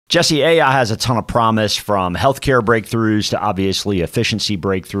Jesse, AI has a ton of promise, from healthcare breakthroughs to obviously efficiency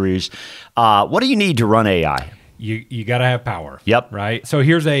breakthroughs. What do you need to run AI? You got to have power. Yep. Right. So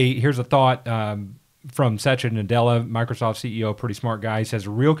here's a thought from Satya Nadella, Microsoft CEO, pretty smart guy. He says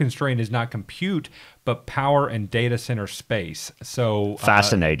real constraint is not compute, but power and data center space. So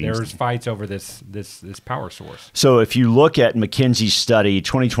fascinating. There's fights over this power source. So if you look at McKinsey's study,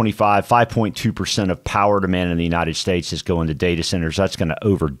 2025, 5.2% of power demand in the United States is going to data centers. That's going to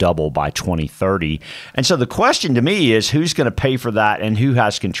over double by 2030. And so the question to me is, who's going to pay for that and who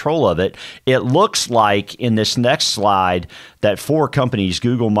has control of it? It looks like in this next slide that 4 companies,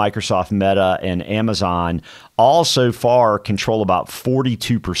 Google, Microsoft, Meta, and Amazon, all so far control about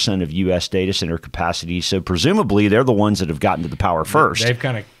 42% of U.S. data center capacity. So presumably they're the ones that have gotten to the power first. They've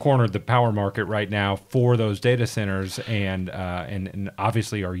kind of cornered the power market right now for those data centers, and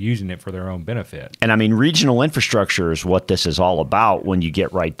obviously are using it for their own benefit. And I mean, regional infrastructure is what this is all about when you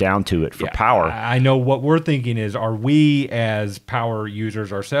get right down to it for power. I know what we're thinking is, are we as power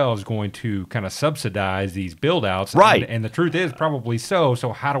users ourselves going to kind of subsidize these build outs? Right. And the truth is probably so.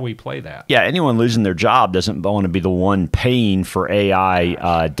 So how do we play that? Yeah, anyone losing their job doesn't want to be the one paying for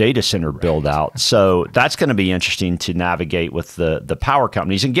AI data center build out. So that's going to be interesting to navigate with the power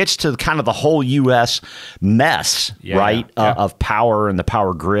companies, and gets to kind of the whole U.S. mess, of power and the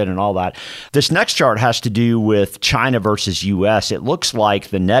power grid and all that. This next chart has to do with China versus U.S. It looks like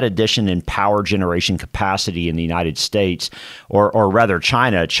the net addition in power generation capacity in the United States, or rather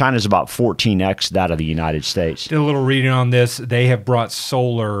China's about 14x that of the United States. Did a little reading on this. They have brought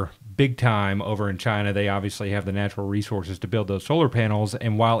solar big time over in China. They obviously have the natural resources to build those solar panels,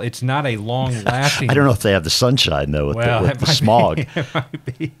 and while it's not a long-lasting... I don't know if they have the sunshine, though, with the smog. It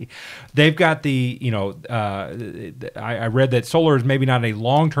might be. They've got the, I read that solar is maybe not a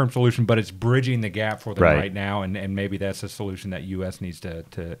long-term solution, but it's bridging the gap for them right now, and maybe that's a solution that U.S. needs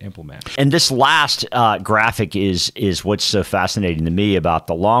to implement. And this last graphic is what's so fascinating to me about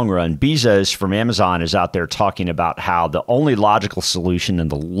the long run. Bezos from Amazon is out there talking about how the only logical solution in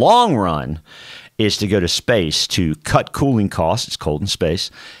the long run is to go to space to cut cooling costs. It's cold in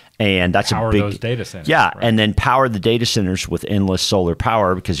space. And that's power a big those data centers. Yeah, right. And then power the data centers with endless solar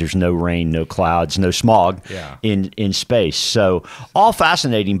power, because there's no rain, no clouds, no smog in space. So all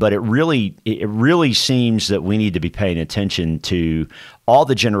fascinating, but it really seems that we need to be paying attention to all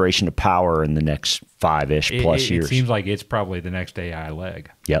the generation of power in the next 5-ish plus years. It seems like it's probably the next AI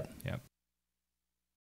leg. Yep.